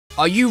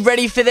Are you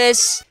ready for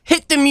this?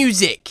 Hit the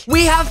music.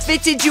 We have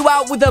fitted you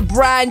out with a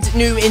brand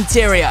new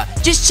interior.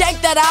 Just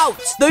check that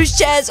out. Those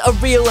chairs are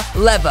real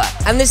leather.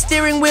 And the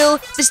steering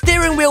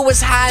wheel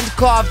was hand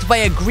carved by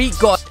a Greek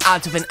god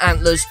out of an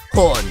antler's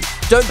horn.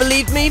 Don't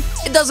believe me?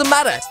 It doesn't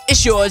matter.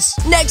 It's yours.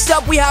 Next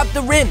up, we have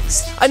the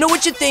rims. I know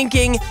what you're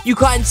thinking. You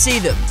can't see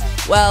them.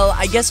 Well,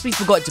 I guess we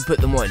forgot to put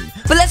them on.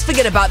 But let's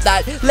forget about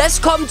that. Let's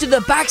come to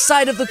the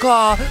backside of the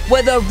car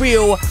where the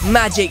real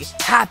magic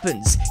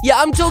happens.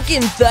 Yeah, I'm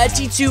talking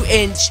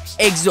 32-inch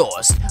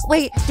exhaust.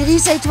 Wait, did he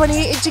say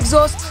 28-inch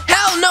exhaust?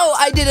 Hell no,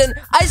 I didn't.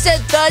 I said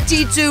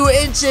 32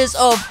 inches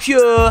of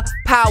pure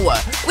power.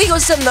 We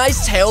got some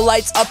nice tail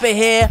lights up in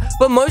here,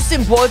 but most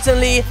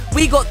importantly,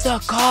 we got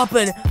the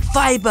carbon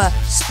fiber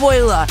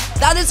spoiler.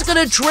 That is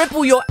gonna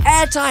triple your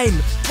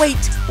airtime. Wait,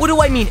 what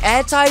do I mean,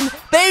 airtime?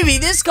 Baby,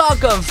 this car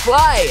can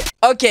fly.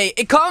 Okay,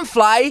 it can't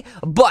fly,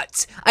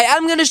 but I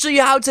am gonna show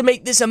you how to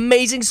make this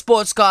amazing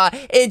sports car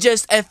in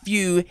just a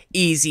few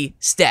easy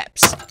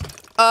steps.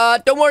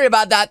 Don't worry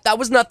about that. That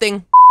was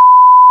nothing.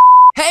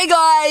 Hey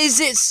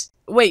guys,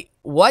 wait,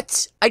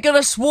 what? I could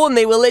have sworn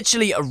they were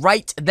literally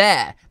right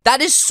there.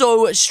 That is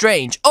so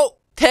strange. Oh,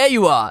 there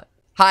you are.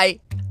 Hi.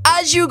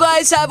 As you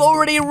guys have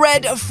already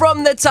read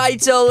from the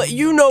title,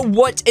 you know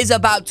what is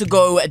about to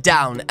go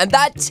down. And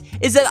that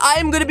is that I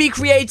am going to be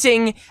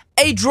creating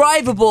a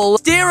drivable,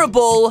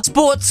 steerable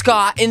sports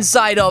car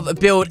inside of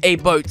Build a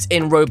Boat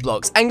in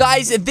Roblox. And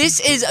guys, this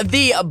is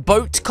the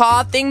boat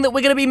car thing that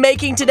we're going to be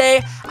making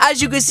today.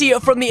 As you can see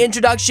from the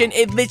introduction,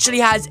 it literally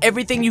has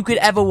everything you could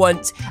ever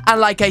want.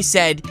 And like I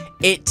said,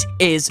 it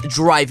is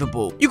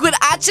drivable. You could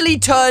actually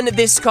turn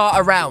this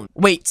car around.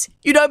 Wait,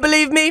 you don't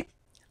believe me?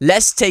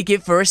 Let's take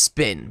it for a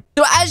spin.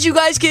 So as you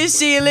guys can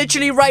see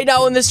literally right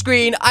now on the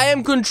screen, I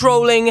am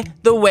controlling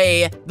the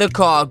way the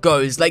car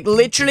goes. Like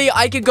literally,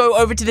 I could go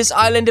over to this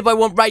island if I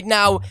want right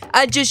now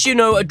and just, you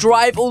know,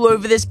 drive all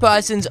over this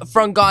person's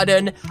front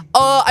garden.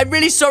 I'm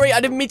really sorry.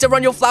 I didn't mean to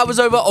run your flowers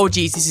over. Oh,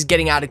 geez, this is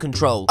getting out of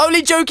control.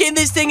 Only joking.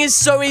 This thing is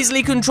so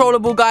easily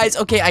controllable, guys.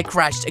 Okay, I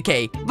crashed.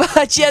 Okay.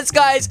 But yes,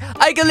 guys,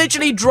 I can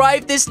literally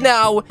drive this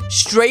now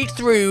straight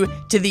through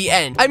to the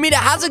end. I mean, it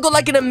hasn't got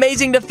like an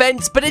amazing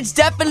defense, but it's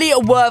definitely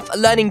worth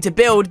learning to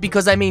build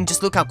because, I mean,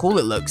 just look how cool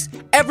it looks.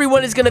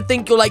 Everyone is gonna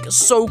think you're like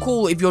so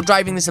cool if you're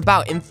driving this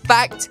about. In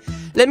fact,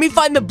 let me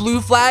find the blue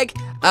flag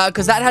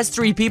because that has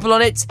 3 people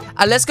on it,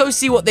 and let's go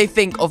see what they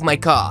think of my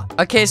car.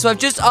 Okay, so I've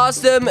just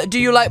asked them, do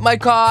you like my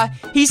car?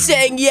 He's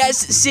saying yes.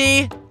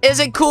 See,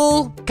 is it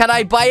cool? Can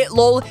I buy it,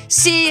 lol?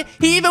 See,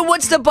 he even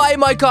wants to buy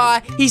my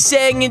car. He's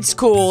saying it's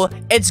cool.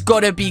 It's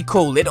gotta be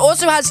cool. It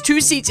also has 2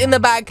 seats in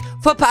the back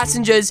for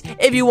passengers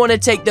if you want to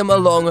take them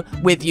along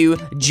with you,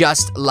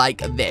 just like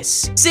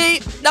this. See,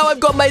 now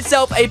I've got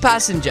myself a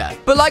passenger.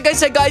 But like I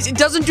said, guys, it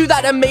doesn't do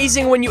that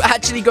amazing when you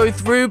actually go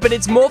through, but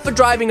it's more for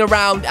driving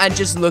around and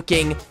just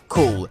looking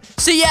cool.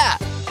 So yeah,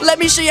 let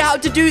me show you how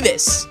to do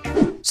this.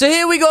 So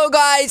here we go,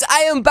 guys.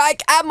 I am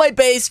back at my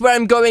base where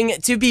I'm going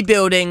to be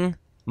building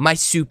my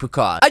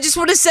supercar. I just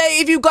want to say,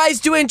 if you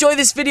guys do enjoy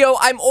this video,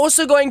 I'm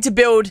also going to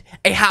build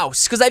a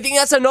house because I think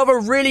that's another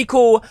really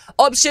cool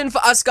option for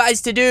us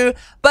guys to do.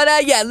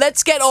 But yeah,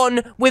 let's get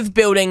on with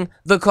building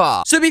the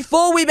car. So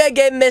before we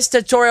begin this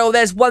tutorial,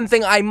 there's one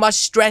thing I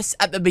must stress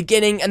at the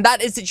beginning, and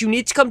that is that you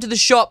need to come to the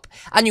shop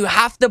and you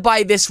have to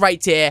buy this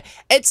right here.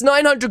 It's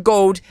 900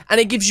 gold and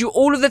it gives you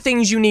all of the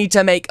things you need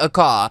to make a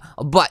car.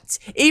 But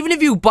even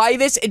if you buy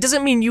this, it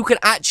doesn't mean you can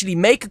actually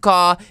make a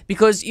car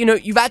because, you know,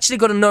 you've actually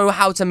got to know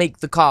how to make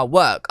the car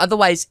work.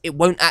 Otherwise, it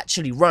won't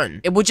actually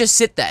run. It will just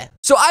sit there.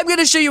 So I'm going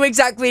to show you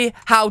exactly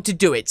how to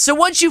do it. So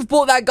once you've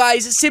bought that,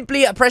 guys,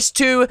 simply press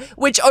 2,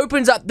 which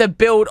opens up the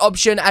build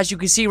option, as you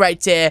can see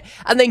right here,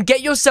 and then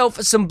get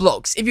yourself some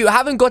blocks. If you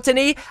haven't got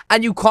any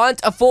and you can't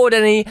afford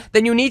any,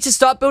 then you need to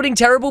start building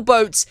terrible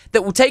boats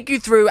that will take you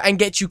through and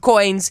get you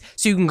coins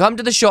so you can come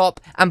to the shop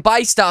and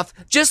buy stuff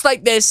just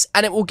like this,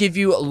 and it will give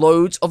you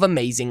loads of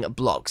amazing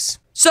blocks.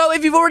 So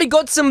if you've already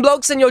got some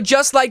blocks and you're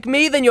just like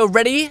me, then you're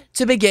ready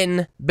to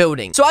begin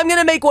building. So I'm going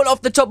to make one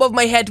off the top of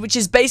my head, which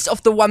is based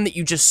off the one that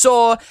you just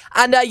saw.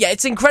 And yeah,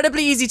 it's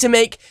incredibly easy to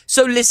make,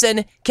 so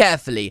listen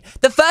carefully.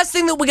 The first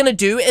thing that we're going to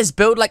do is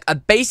build like a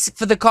base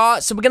for the car.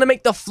 So we're going to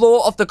make the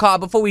floor of the car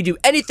before we do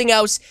anything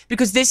else,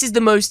 because this is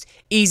the most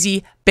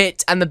easy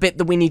bit and the bit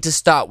that we need to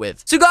start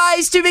with. So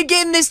guys, to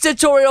begin this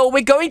tutorial,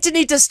 we're going to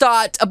need to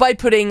start by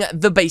putting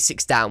the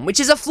basics down, which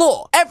is a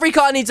floor. Every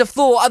car needs a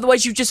floor,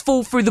 otherwise you just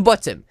fall through the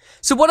bottom.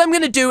 So what I'm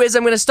going to do is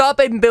I'm going to start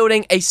by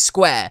building a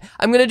square.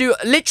 I'm going to do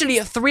literally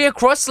 3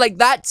 across like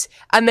that,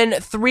 and then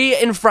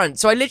 3 in front.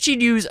 So I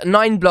literally use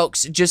 9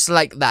 blocks just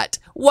like that.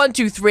 1,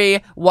 2, 3,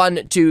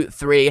 1, 2,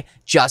 3,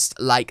 just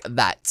like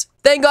that.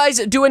 Then guys,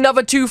 do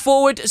another 2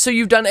 forward, so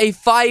you've done a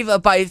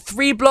 5 by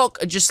 3 block,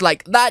 just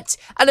like that.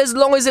 And as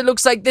long as it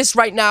looks like this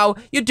right now,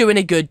 you're doing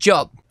a good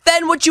job.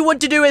 Then what you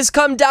want to do is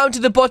come down to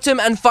the bottom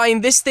and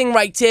find this thing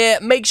right here.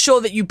 Make sure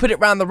that you put it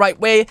around the right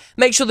way.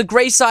 Make sure the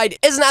grey side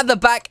isn't at the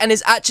back and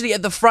is actually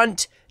at the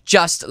front.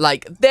 just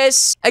like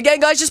this. Again,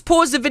 guys, just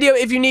pause the video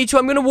if you need to.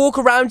 I'm going to walk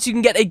around so you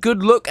can get a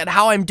good look at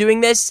how I'm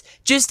doing this,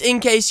 just in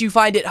case you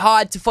find it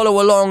hard to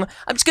follow along.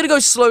 I'm just going to go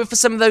slow for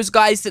some of those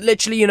guys that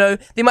literally, you know,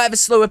 they might have a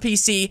slower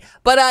PC.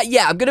 But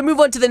yeah, I'm going to move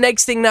on to the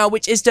next thing now,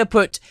 which is to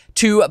put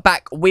 2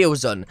 back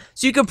wheels on.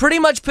 So you can pretty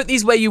much put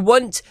these where you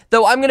want,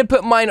 though I'm going to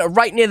put mine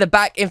right near the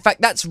back. In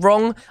fact, that's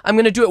wrong. I'm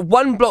going to do it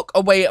 1 block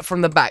away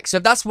from the back. So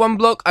if that's 1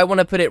 block, I want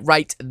to put it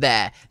right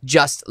there,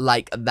 just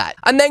like that.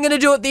 I'm then going to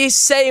do it the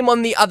same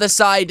on the other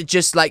side,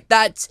 just like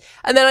that.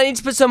 And then I need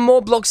to put some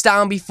more blocks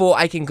down before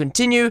I can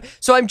continue.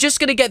 So I'm just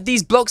going to get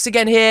these blocks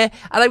again here,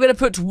 and I'm going to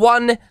put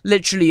 1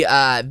 literally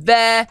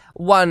there,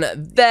 1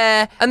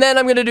 there, and then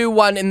I'm going to do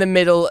 1 in the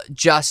middle,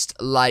 just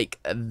like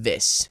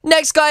this.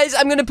 Next, guys,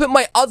 I'm going to put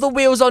my other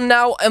wheels on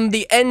now on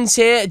the ends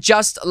here,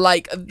 just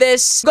like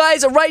this.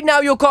 Guys, right now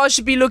your car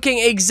should be looking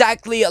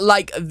exactly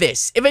like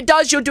this. If it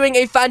does, you're doing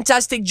a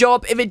fantastic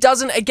job. If it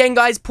doesn't, again,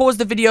 guys, pause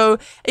the video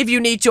if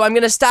you need to. I'm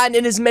going to stand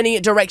in as many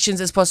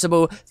directions as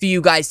possible for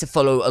you guys to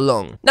follow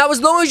along. Now,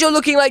 as long as you're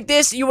looking like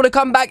this, you want to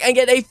come back and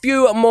get a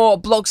few more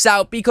blocks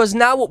out, because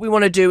now what we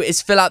want to do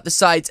is fill out the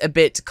sides a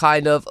bit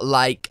kind of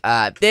like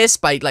this,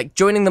 by like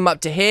joining them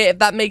up to here, if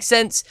that makes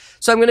sense.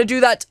 So I'm going to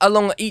do that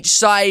along each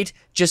side,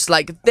 just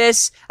like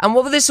this. And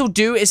what this will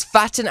do is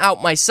fatten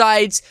out my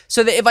sides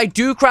so that if I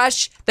do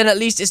crash, then at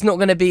least it's not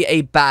going to be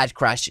a bad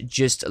crash,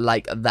 just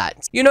like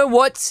that. You know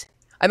what?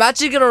 I'm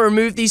actually going to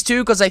remove these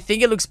two because I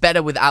think it looks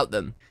better without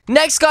them.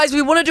 Next, guys,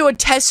 we want to do a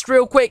test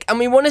real quick, and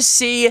we want to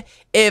see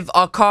if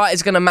our car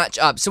is going to match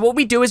up. So what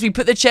we do is we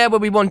put the chair where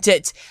we want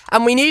it,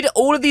 and we need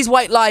all of these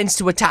white lines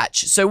to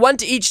attach. So 1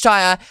 to each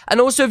tire, and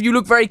also, if you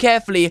look very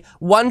carefully,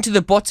 1 to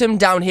the bottom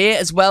down here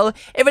as well.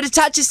 If it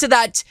attaches to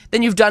that,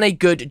 then you've done a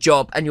good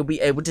job, and you'll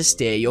be able to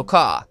steer your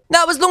car.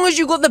 Now, as long as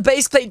you got the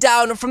base plate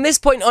down, from this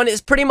point on,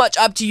 it's pretty much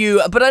up to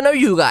you, but I know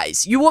you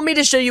guys, you want me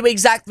to show you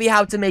exactly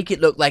how to make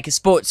it look like a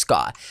sports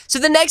car. So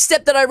the next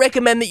step that I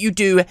recommend that you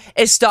do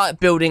is start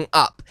building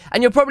up.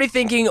 And you're probably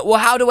thinking, well,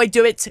 how do I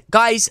do it?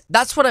 Guys,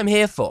 that's what I'm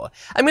here for.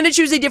 I'm going to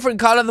choose a different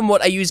color than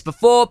what I used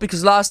before,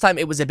 because last time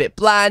it was a bit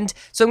bland.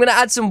 So I'm going to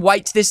add some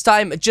white this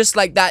time, just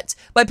like that,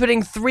 by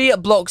putting 3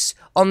 blocks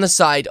on the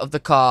side of the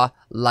car,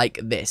 like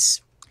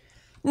this.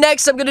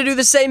 Next, I'm going to do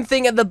the same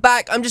thing at the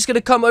back. I'm just going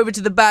to come over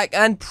to the back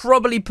and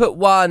probably put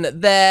 1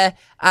 there,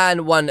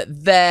 and 1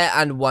 there,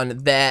 and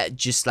 1 there,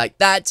 just like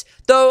that.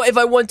 Though, if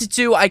I wanted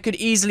to, I could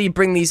easily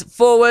bring these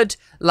forward,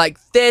 like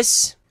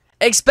this.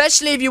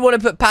 Especially if you want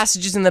to put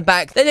passengers in the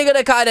back, then you're going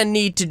to kind of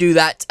need to do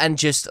that, and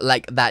just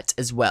like that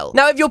as well.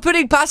 Now, if you're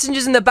putting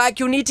passengers in the back,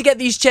 you'll need to get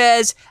these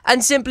chairs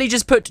and simply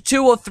just put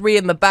 2 or 3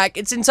 in the back.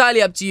 It's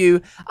entirely up to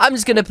you. I'm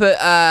just going to put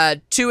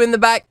 2 in the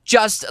back,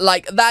 just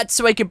like that,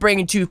 so I can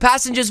bring 2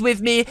 passengers with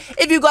me.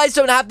 If you guys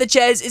don't have the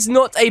chairs, it's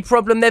not a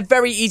problem. They're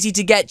very easy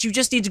to get. You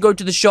just need to go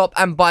to the shop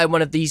and buy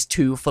one of these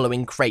 2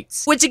 following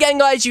crates, which again,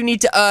 guys, you need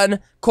to earn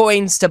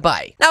coins to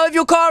buy. Now, if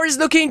your car is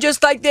looking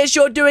just like this,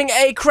 you're doing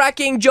a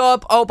cracking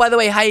job. Oh, by the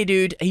way, hey,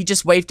 dude, he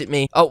just waved at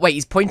me. Oh, wait,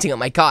 he's pointing at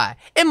my car.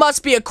 It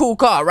must be a cool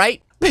car,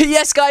 right? But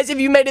yes, guys, if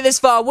you made it this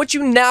far, what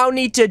you now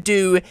need to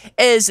do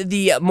is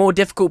the more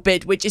difficult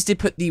bit, which is to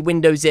put the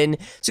windows in.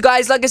 So,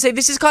 guys, like I say,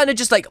 this is kind of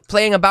just like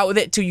playing about with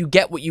it till you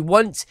get what you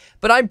want.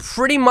 But I'm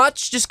pretty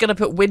much just going to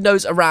put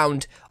windows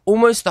around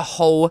almost the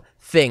whole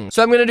thing.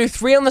 So I'm going to do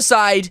 3 on the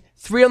side,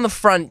 3 on the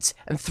front,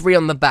 and 3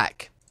 on the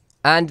back.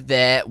 And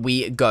there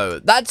we go.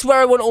 That's where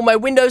I want all my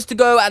windows to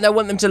go, and I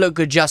want them to look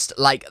good just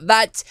like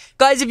that.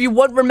 Guys, if you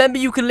want, remember,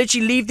 you can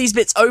literally leave these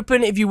bits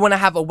open if you want to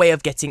have a way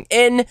of getting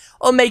in,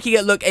 or making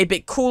it look a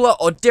bit cooler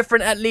or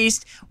different at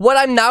least. What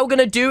I'm now going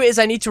to do is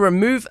I need to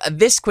remove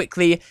this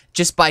quickly,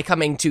 just by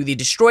coming to the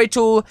destroy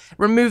tool,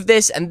 remove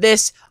this and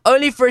this,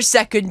 only for a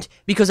second,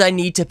 because I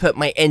need to put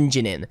my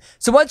engine in.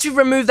 So once you've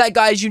removed that,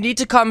 guys, you need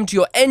to come to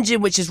your engine,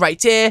 which is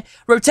right here,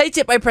 rotate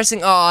it by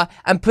pressing R,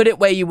 and put it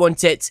where you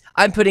want it.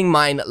 I'm putting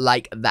mine like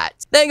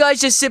that. Then,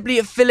 guys, just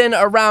simply fill in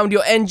around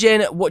your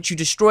engine what you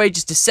destroyed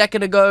just a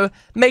second ago.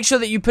 Make sure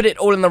that you put it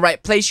all in the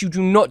right place. You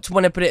do not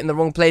want to put it in the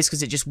wrong place,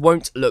 because it just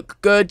won't look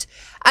good.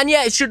 And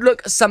yeah, it should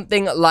look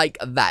something like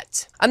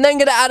that. I'm then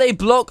going to add a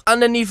block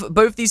underneath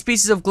both these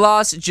pieces of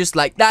glass, just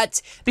like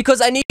that,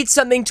 because I need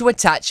something to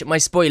attach my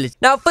spoiler.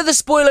 Now, for the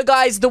spoiler,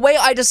 guys, the way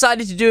I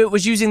decided to do it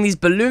was using these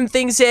balloon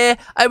things here.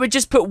 I would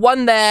just put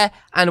 1 there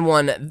and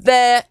 1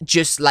 there,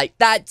 just like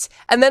that.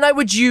 And then I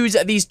would use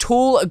these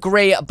tall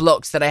grey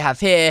blocks that I have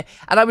here,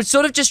 and I would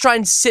sort of just try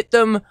and sit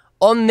them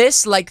on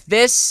this, like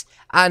this,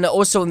 and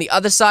also on the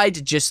other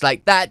side, just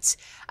like that.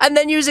 And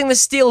then using the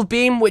steel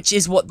beam, which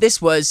is what this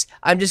was,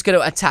 I'm just going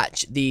to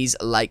attach these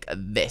like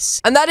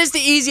this. And that is the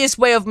easiest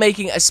way of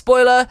making a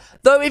spoiler.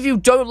 Though if you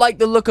don't like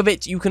the look of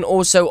it, you can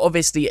also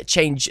obviously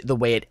change the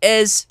way it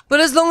is. But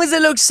as long as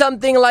it looks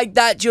something like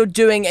that, you're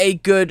doing a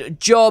good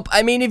job.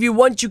 I mean, if you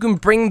want, you can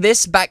bring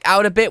this back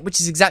out a bit, which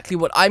is exactly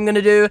what I'm going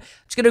to do. I'm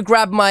just going to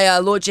grab my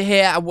launcher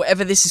here,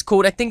 whatever this is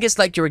called. I think it's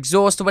like your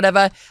exhaust or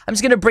whatever. I'm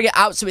just going to bring it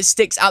out so it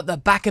sticks out the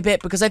back a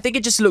bit, because I think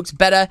it just looks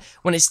better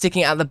when it's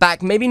sticking out the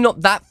back. Maybe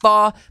not that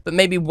far, but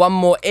maybe one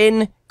more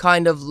in,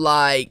 kind of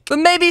like, but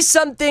maybe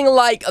something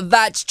like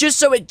that, just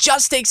so it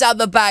just sticks out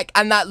the back,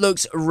 and that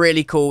looks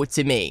really cool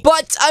to me.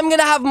 But I'm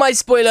gonna have my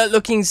spoiler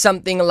looking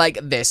something like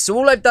this. So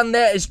all I've done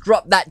there is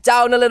drop that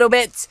down a little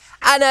bit,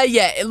 and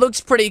yeah, it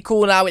looks pretty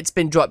cool now. It's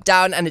been dropped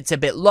down and it's a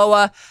bit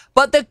lower,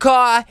 but the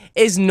car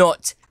is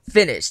not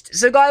finished.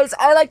 So guys,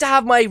 I like to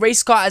have my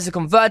race car as a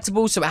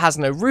convertible, so it has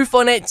no roof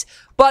on it.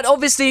 But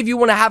obviously, if you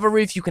want to have a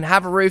roof, you can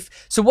have a roof.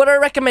 So what I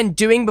recommend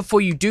doing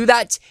before you do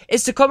that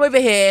is to come over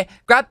here,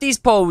 grab these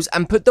poles,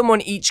 and put them on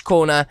each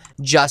corner,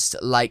 just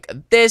like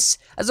this.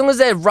 As long as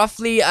they're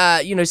roughly,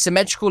 you know,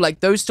 symmetrical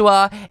like those two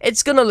are,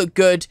 it's gonna look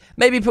good.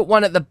 Maybe put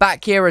one at the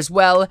back here as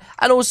well,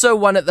 and also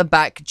one at the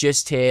back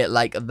just here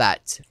like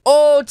that.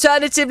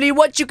 Alternatively,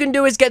 what you can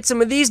do is get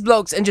some of these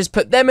blocks and just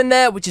put them in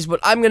there, which is what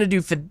I'm gonna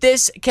do for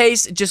this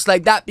case, just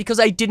like that, because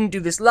I didn't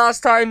do this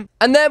last time.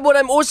 And then what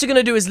I'm also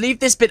gonna do is leave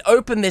this bit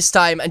open this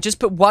time, and just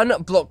put one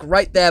block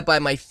right there by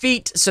my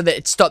feet so that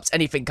it stops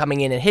anything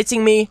coming in and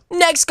hitting me.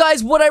 Next,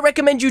 guys, what I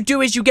recommend you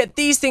do is you get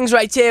these things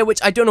right here,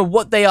 which I don't know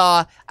what they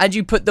are, and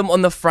you put them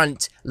on the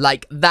front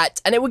like that,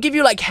 and it will give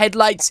you like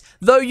headlights,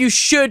 though you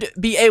should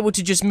be able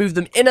to just move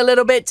them in a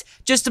little bit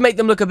just to make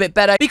them look a bit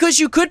better, because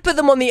you could put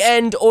them on the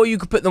end or you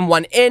could put them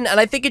one in, and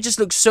I think it just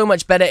looks so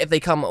much better if they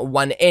come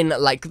one in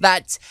like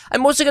that.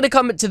 I'm also going to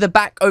come to the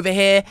back over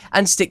here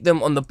and stick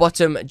them on the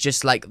bottom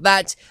just like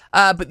that,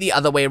 but the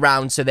other way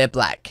around so they're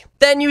black.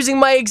 Then, using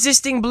my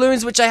existing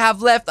balloons, which I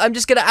have left, I'm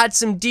just going to add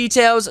some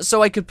details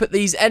so I could put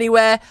these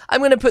anywhere.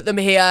 I'm going to put them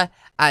here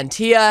and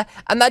here,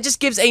 and that just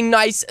gives a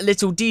nice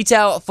little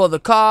detail for the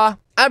car.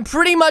 And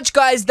pretty much,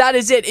 guys, that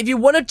is it. If you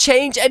want to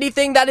change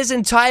anything, that is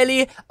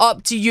entirely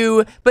up to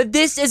you. But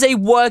this is a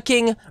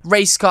working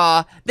race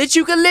car that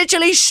you can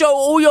literally show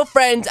all your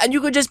friends, and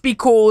you can just be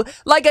cool.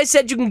 Like I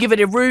said, you can give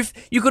it a roof.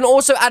 You can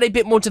also add a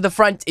bit more to the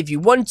front if you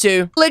want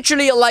to.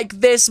 Literally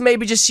like this.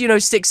 Maybe just, you know,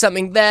 stick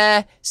something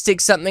there.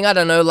 Stick something, I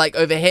don't know, like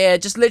over here.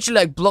 Just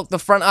literally like block the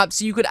front up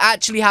so you could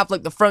actually have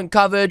like the front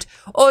covered.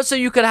 Also,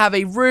 you could have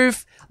a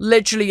roof.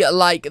 Literally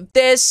like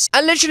this,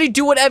 and literally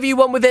do whatever you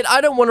want with it.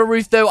 I don't want a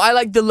roof though. I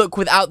like the look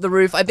without the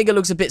roof. I think it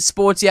looks a bit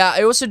sportier.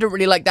 I also don't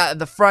really like that at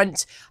the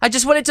front. I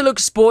just want it to look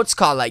sports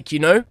car like, you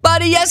know.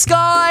 But yes,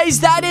 guys,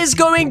 that is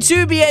going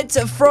to be it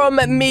from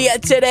me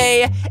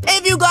today.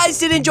 If you guys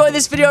did enjoy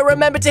this video,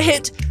 remember to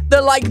hit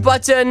the like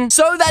button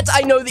so that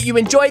I know that you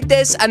enjoyed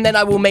this, and then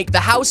I will make the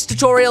house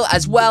tutorial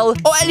as well,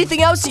 or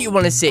anything else that you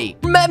want to see.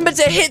 Remember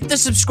to hit the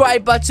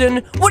subscribe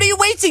button. What are you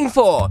waiting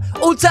for?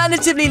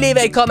 Alternatively, leave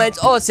a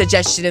comment or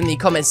suggestion in the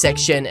comment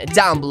section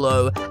down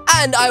below,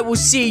 and I will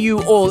see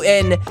you all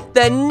in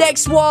the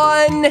next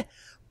one.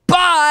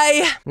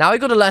 Bye! Now I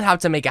gotta learn how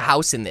to make a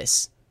house in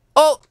this.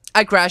 Oh,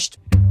 I crashed.